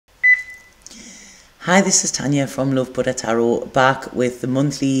Hi, this is Tanya from Love Buddha Tarot, back with the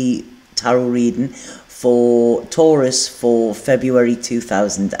monthly tarot reading for Taurus for February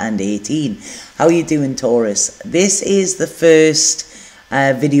 2018. How are you doing, Taurus? This is the first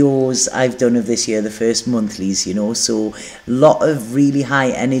videos I've done of this year, the first monthlies, so a lot of really high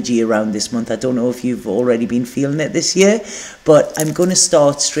energy around this month. I don't know if you've already been feeling it this year, but I'm going to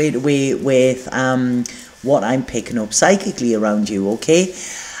start straight away with what I'm picking up psychically around you, okay?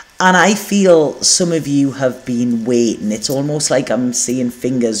 And I feel some of you have been waiting. It's almost like I'm seeing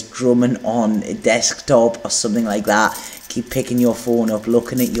fingers drumming on a desktop or something like that. Keep picking your phone up,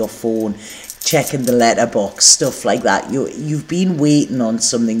 looking at your phone, checking the letterbox, stuff like that. You've been waiting on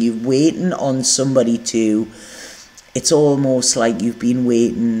something. You're waiting on somebody to... It's almost like you've been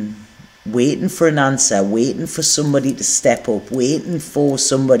waiting for an answer, waiting for somebody to step up, waiting for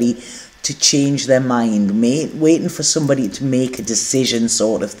somebody to change their mind, waiting for somebody to make a decision,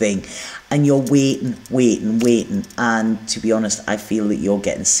 sort of thing. And you're waiting. And to be honest, I feel that you're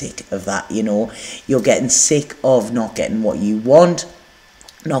getting sick of that, You're getting sick of not getting what you want,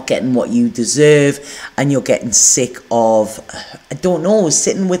 not getting what you deserve, and you're getting sick of, I don't know,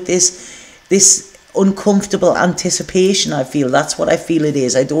 sitting with this uncomfortable anticipation. I feel that's what I feel it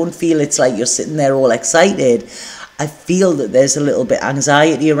is. I don't feel it's like you're sitting there all excited. I feel that there's a little bit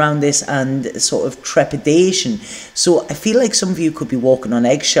anxiety around this and sort of trepidation. So I feel like some of you could be walking on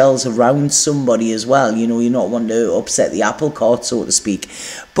eggshells around somebody as well. You're not wanting to upset the apple cart, so to speak.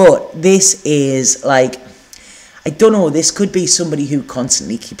 But this is like, I don't know, this could be somebody who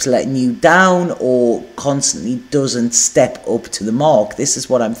constantly keeps letting you down or constantly doesn't step up to the mark. This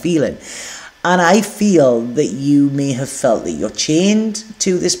is what I'm feeling. And I feel that you may have felt that you're chained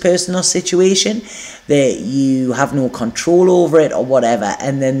to this person or situation, that you have no control over it or whatever.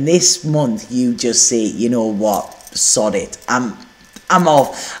 And then this month you just say, you know what, sod it. I'm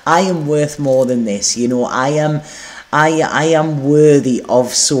off. I am worth more than this. I am worthy of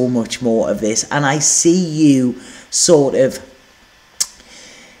so much more of this. And I see you sort of,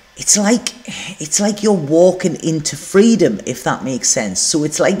 it's like you're walking into freedom, if that makes sense. So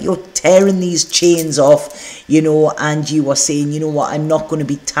it's like you're tearing these chains off, and you are saying, you know what, I'm not going to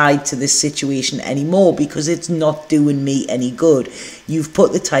be tied to this situation anymore because it's not doing me any good. You've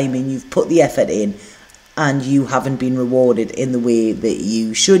put the time in, you've put the effort in, and you haven't been rewarded in the way that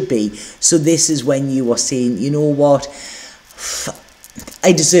you should be. So this is when you are saying, you know what,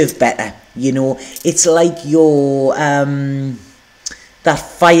 I deserve better. It's like you're... that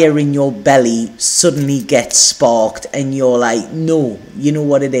fire in your belly suddenly gets sparked and you're like, no, you know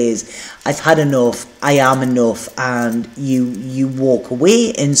what it is, I've had enough, I am enough, and you walk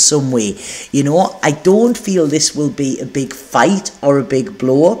away in some way. I don't feel this will be a big fight or a big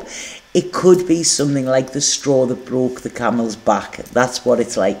blow up. It could be something like the straw that broke the camel's back. That's what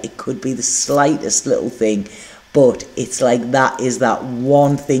it's like. It could be the slightest little thing, but it's like that is that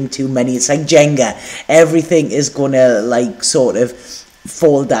one thing too many. It's like Jenga. Everything is gonna like sort of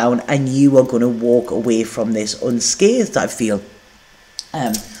fall down and you are going to walk away from this unscathed, I feel.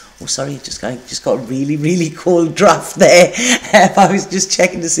 Oh, sorry, I just got a really, really cold draft there. I was just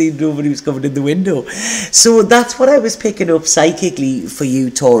checking to see if nobody was coming in the window. So that's what I was picking up psychically for you,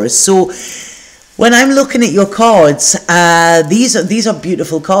 Taurus. So when I'm looking at your cards, these are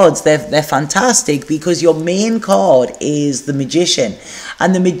beautiful cards. They're fantastic because your main card is the Magician.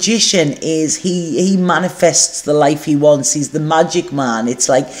 And the Magician is, he manifests the life he wants. He's the magic man. It's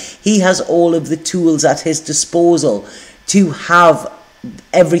like he has all of the tools at his disposal to have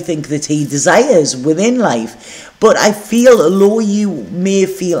everything that he desires within life. But I feel, although you may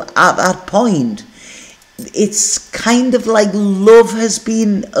feel at that point, it's kind of like love has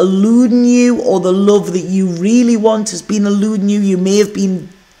been eluding you, or the love that you really want has been eluding you. You may have been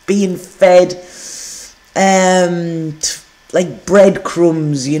being fed like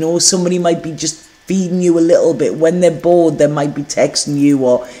breadcrumbs, somebody might be just feeding you a little bit. When they're bored, they might be texting you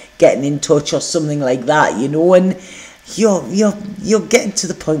or getting in touch or something like that, and you're getting to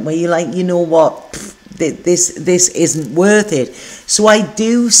the point where you're like, you know what, this isn't worth it. So I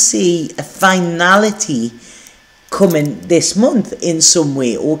do see a finality coming this month in some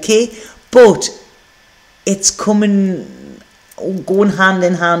way, okay? But it's going hand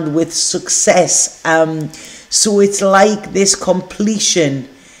in hand with success. So it's like this completion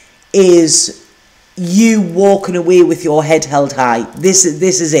is you walking away with your head held high. This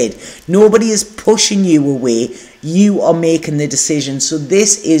is it. Nobody is pushing you away. You are making the decision. So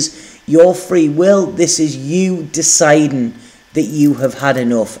this is your free will. This is you deciding that you have had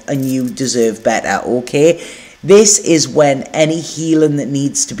enough and you deserve better, okay? This is when any healing that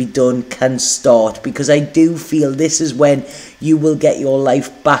needs to be done can start, because I do feel this is when you will get your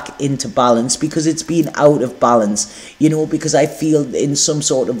life back into balance, because it's been out of balance, you know, because I feel in some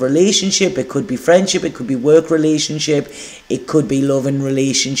sort of relationship, it could be friendship, it could be work relationship, it could be loving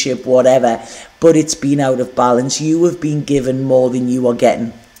relationship, whatever, but it's been out of balance. You have been given more than you are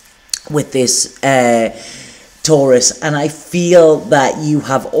getting with this Taurus, and I feel that you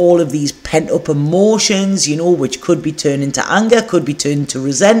have all of these pent-up emotions, you know, which could be turned into anger, could be turned into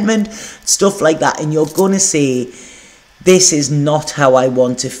resentment, stuff like that, and you're gonna say, this is not how I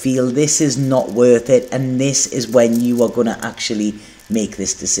want to feel, this is not worth it, and this is when you are gonna actually make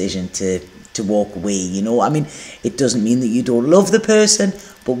this decision to walk away, you know. I mean, it doesn't mean that you don't love the person,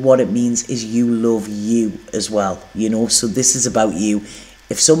 but what it means is you love you as well, you know. So this is about you.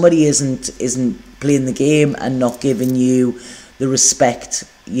 If somebody isn't playing the game and not giving you the respect,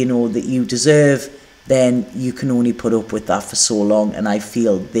 you know, that you deserve, then you can only put up with that for so long. And I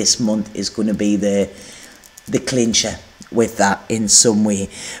feel this month is going to be the clincher with that in some way,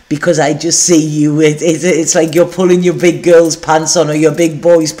 because I just see you, it's like you're pulling your big girl's pants on or your big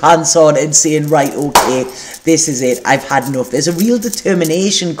boy's pants on and saying, right, okay, this is it, I've had enough. There's a real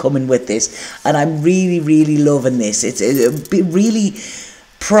determination coming with this, and I'm really, really loving this. It's really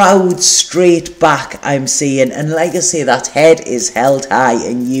proud, straight back, I'm saying, and like I say, that head is held high,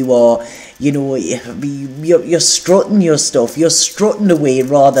 and you are, you know, you're strutting your stuff, you're strutting away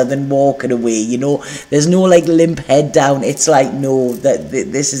rather than walking away, you know. There's no like limp head down. It's like, no,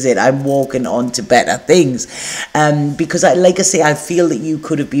 this is it, I'm walking on to better things, because like I say, I feel that you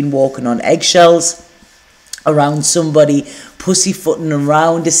could have been walking on eggshells around somebody, pussyfooting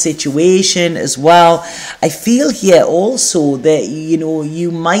around a situation as well. I feel here also that, you know,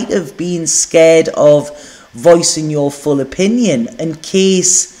 you might have been scared of voicing your full opinion in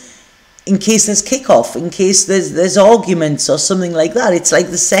case there's kickoff, in case there's arguments or something like that. It's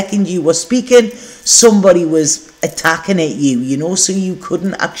like the second you were speaking, somebody was attacking at you, you know, so you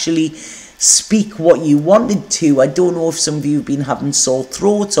couldn't actually speak what you wanted to. I don't know if some of you have been having sore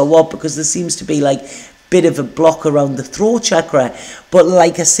throats or what, because there seems to be like bit of a block around the throat chakra. But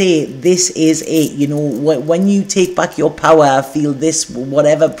like I say, this is it, you know. When you take back your power, I feel this,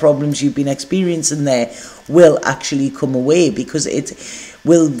 whatever problems you've been experiencing there will actually come away, because it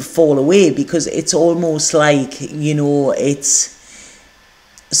will fall away, because it's almost like, you know, it's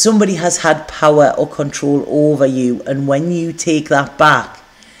somebody has had power or control over you, and when you take that back,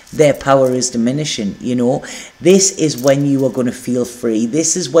 their power is diminishing, you know. This is when you are going to feel free.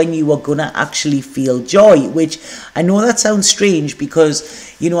 This is when you are going to actually feel joy, which I know that sounds strange,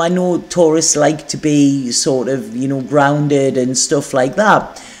 because, you know, I know Taurus like to be sort of, you know, grounded and stuff like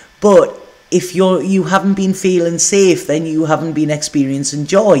that. But if you haven't been feeling safe, then you haven't been experiencing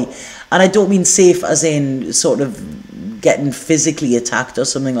joy. And I don't mean safe as in sort of getting physically attacked or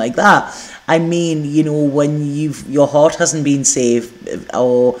something like that. I mean, you know, when your heart hasn't been safe,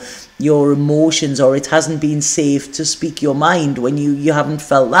 or your emotions, or it hasn't been safe to speak your mind, when you haven't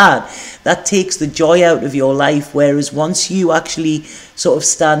felt that takes the joy out of your life. Whereas once you actually sort of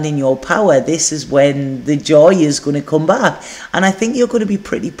stand in your power, this is when the joy is going to come back. And I think you're going to be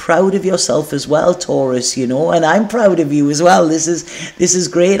pretty proud of yourself as well, Taurus, you know, and I'm proud of you as well. This is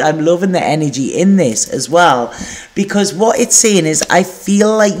great. I'm loving the energy in this as well, because what it's saying is, I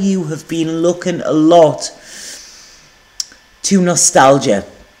feel like you have been looking a lot to nostalgia,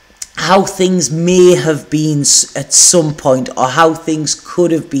 how things may have been at some point, or how things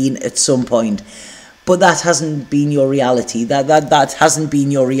could have been at some point, but that hasn't been your reality. That hasn't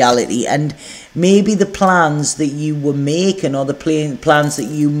been your reality. And maybe the plans that you were making, or the plans that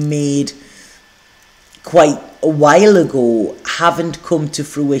you made quite a while ago, haven't come to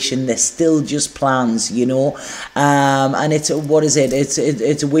fruition. They're still just plans, you know. And it's, what is it?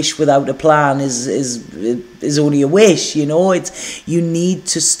 It's a wish without a plan is only a wish, you know. It's, you need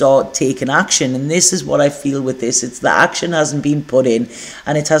to start taking action, and this is what I feel with this. It's the action hasn't been put in,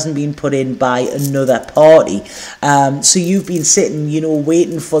 and it hasn't been put in by another party. So you've been sitting, you know,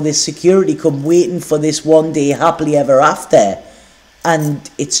 waiting for this security come, waiting for this one day happily ever after, and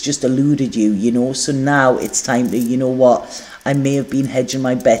it's just eluded you, you know. So now it's time to, you know what, I may have been hedging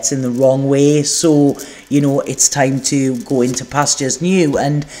my bets in the wrong way, so, you know, it's time to go into pastures new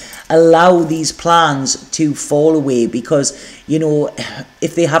and allow these plans to fall away, because, you know,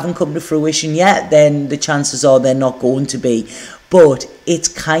 if they haven't come to fruition yet, then the chances are they're not going to be. But it's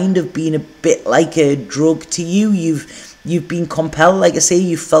kind of been a bit like a drug to you. You've been compelled, like I say,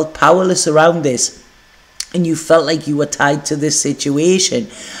 you felt powerless around this, and you felt like you were tied to this situation,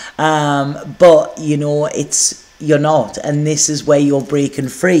 but, you know, you're not, and this is where you're breaking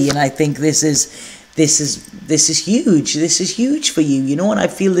free. And I think this is this is huge. This is huge for you, you know, and I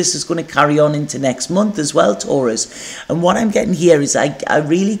feel this is going to carry on into next month as well, Taurus. And what I'm getting here is I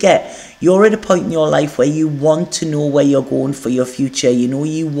really get you're at a point in your life where you want to know where you're going for your future. You know,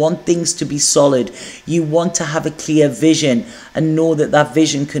 you want things to be solid. You want to have a clear vision and know that that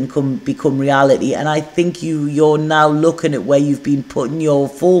vision can become reality. And I think you're now looking at where you've been putting your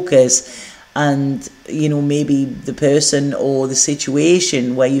focus, and you know, maybe the person or the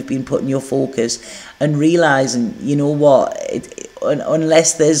situation where you've been putting your focus, and realizing, you know what,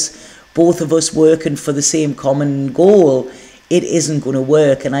 unless there's both of us working for the same common goal, it isn't going to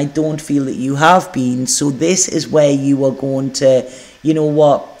work. And I don't feel that you have been. So this is where you are going to, you know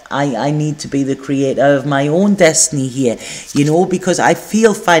what, I need to be the creator of my own destiny here, you know, because I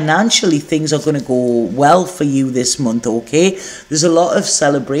feel financially things are going to go well for you this month, okay? There's a lot of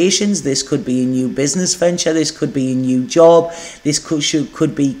celebrations. This could be a new business venture. This could be a new job. This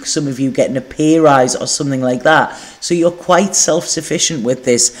could be some of you getting a pay rise or something like that. So you're quite self-sufficient with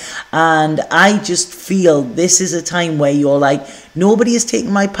this. And I just feel this is a time where you're like, nobody is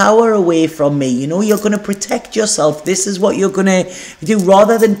taking my power away from me. You know, you're going to protect yourself. This is what you're going to do.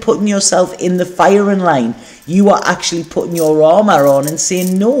 Rather than putting yourself in the firing line, you are actually putting your armor on and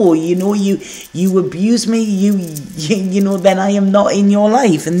saying, no, you know, you abuse me, you know, then I am not in your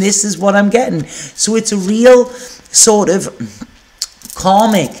life. And this is what I'm getting. So it's a real sort of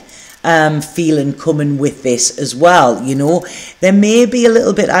karmic feeling coming with this as well. You know, there may be a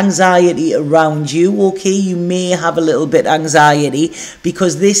little bit anxiety around you, okay? You may have a little bit anxiety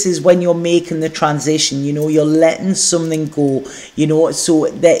because this is when you're making the transition, you know, you're letting something go, you know, so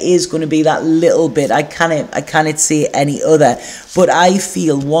there is going to be that little bit. I cannot say any other, but I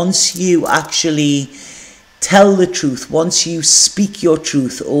feel once you actually tell the truth, once you speak your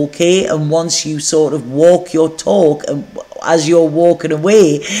truth, okay, and once you sort of walk your talk, and as you're walking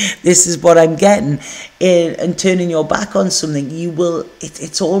away, this is what I'm getting, and turning your back on something, you will,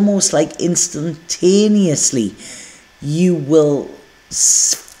 it's almost like instantaneously, you will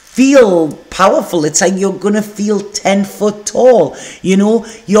feel powerful. It's like you're going to feel 10 foot tall. You know,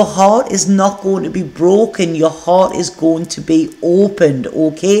 your heart is not going to be broken. Your heart is going to be opened,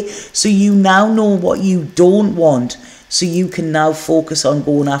 okay? So you now know what you don't want. So you can now focus on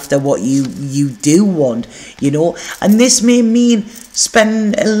going after what you do want, you know. And this may mean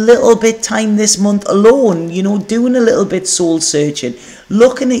spending a little bit time this month alone, you know, doing a little bit soul searching,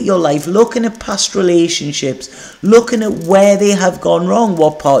 looking at your life, looking at past relationships, looking at where they have gone wrong,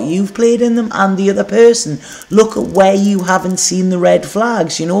 what part you've played in them and the other person. Look at where you haven't seen the red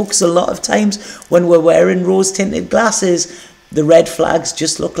flags, you know, because a lot of times when we're wearing rose-tinted glasses, the red flags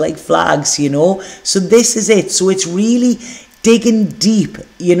just look like flags, you know. So this is it. So it's really digging deep,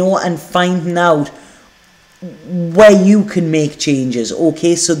 you know, and finding out where you can make changes,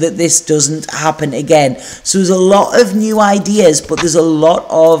 okay, so that this doesn't happen again. So there's a lot of new ideas, but there's a lot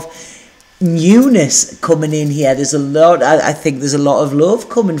of newness coming in here. There's a lot, I think there's a lot of love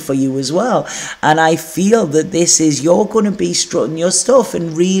coming for you as well. And I feel that this is, you're going to be strutting your stuff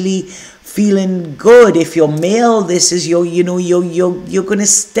and really feeling good. If you're male, this is your, you know, you're going to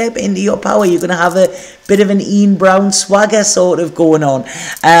step into your power. You're going to have a bit of an Ian Brown swagger sort of going on.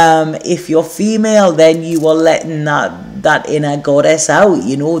 If you're female, then you are letting that inner goddess out.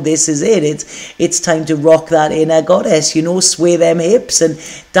 You know, this is it. It's time to rock that inner goddess, you know, sway them hips and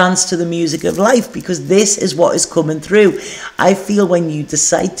dance to the music of life, because this is what is coming through. I feel when you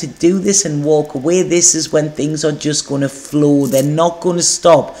decide to do this and walk away, this is when things are just going to flow. They're not going to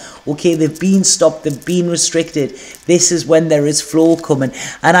stop. Okay, they've been stopped, they've been restricted. This is when there is flow coming.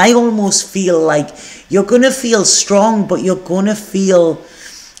 And I almost feel like you're going to feel strong, but you're going to feel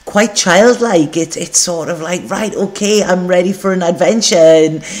quite childlike. It's sort of like, right, okay, I'm ready for an adventure.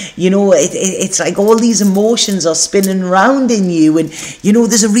 And, you know, it's like all these emotions are spinning around in you. And, you know,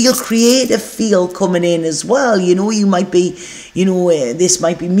 there's a real creative feel coming in as well. You know, you might be, you know, this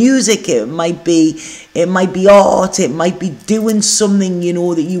might be music, it might be art, it might be doing something, you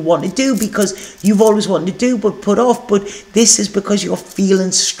know, that you want to do because you've always wanted to do but put off. But this is because you're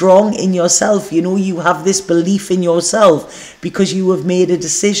feeling strong in yourself. You know, you have this belief in yourself because you have made a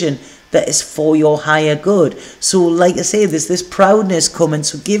decision that is for your higher good. So like I say, there's this proudness coming.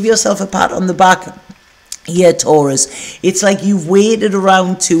 So give yourself a pat on the back here, Taurus. It's like you've waited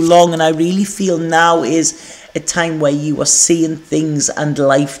around too long, and I really feel now is a time where you are seeing things and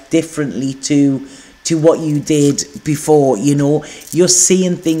life differently to what you did before. You know, you're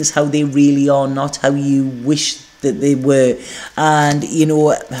seeing things how they really are, not how you wish that they were. And you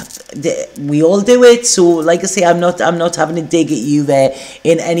know, we all do it. So like I say, I'm not having to dig at you there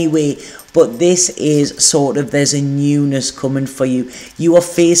in any way, but this is sort of, there's a newness coming for you. You are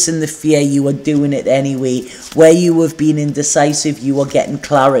facing the fear, you are doing it anyway. Where you have been indecisive, you are getting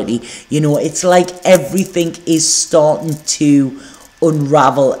clarity. You know, it's like everything is starting to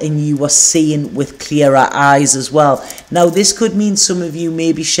unravel and you are seeing with clearer eyes as well. Now this could mean some of you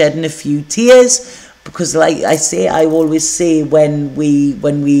may be shedding a few tears, because like I say, I always say, when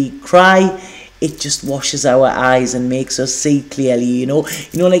we cry, it just washes our eyes and makes us see clearly. You know,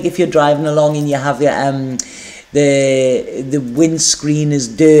 like if you're driving along and you have your the windscreen is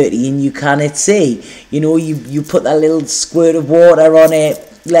dirty and you cannot see, you know, you put that little squirt of water on it,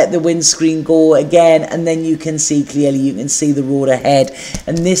 let the windscreen go again, and then you can see clearly, you can see the road ahead.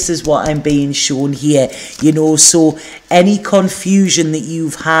 And this is what I'm being shown here, you know. So any confusion that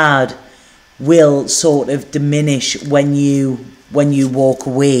you've had will sort of diminish when you walk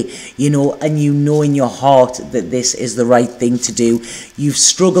away, you know, and you know in your heart that this is the right thing to do. You've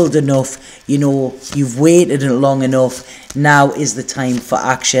struggled enough, you know, you've waited long enough. Now is the time for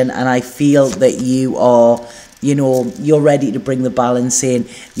action, and I feel that you are, you know, you're ready to bring the balance in.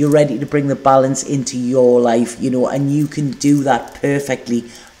 You're ready to bring the balance into your life, you know, and you can do that perfectly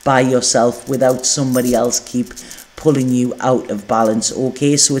by yourself without somebody else keep pulling you out of balance.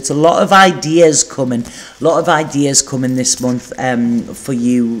 Okay, so it's a lot of ideas coming, this month for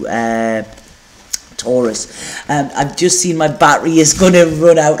you, Taurus. I've just seen my battery is going to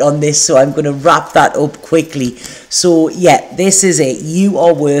run out on this, so I'm going to wrap that up quickly. So yeah, this is it. You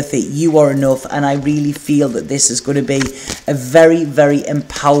are worth it. You are enough, and I really feel that this is going to be a very, very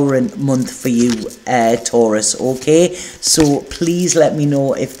empowering month for you, Taurus. Okay, so please let me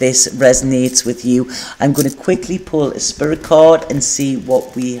know if this resonates with you. I'm going to quickly pull a spirit card and see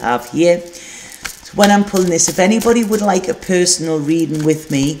what we have here. So when I'm pulling this, if anybody would like a personal reading with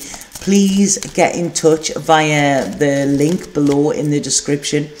me, please get in touch via the link below in the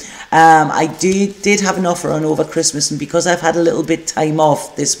description. I did have an offer on over Christmas, and because I've had a little bit time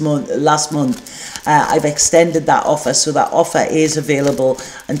off last month, I've extended that offer, so that offer is available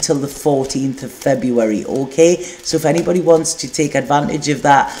until the 14th of February. Okay, so if anybody wants to take advantage of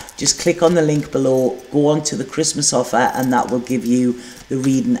that, just click on the link below, go on to the Christmas offer, and that will give you the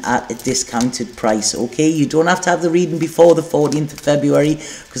reading at a discounted price. Okay, you don't have to have the reading before the 14th of February,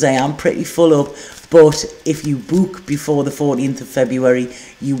 because I am pretty full up. But if you book before the 14th of February,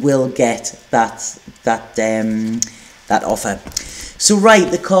 you will get that offer. So right,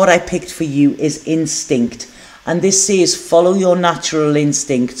 the card I picked for you is Instinct. And this says, follow your natural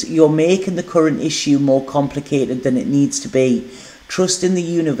instincts. You're making the current issue more complicated than it needs to be. Trust in the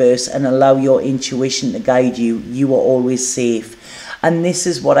universe and allow your intuition to guide you. You are always safe. And this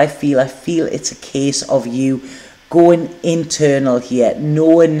is what I feel. I feel it's a case of you going internal here,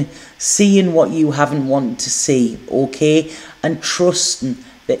 knowing, seeing what you haven't wanted to see, okay? And trusting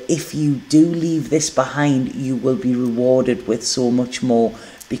that if you do leave this behind, you will be rewarded with so much more,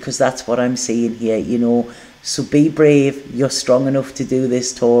 because that's what I'm seeing here, you know. So be brave. You're strong enough to do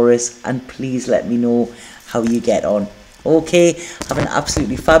this, Taurus, and please let me know how you get on. Okay, have an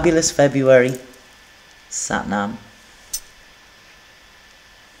absolutely fabulous February. Sat Nam.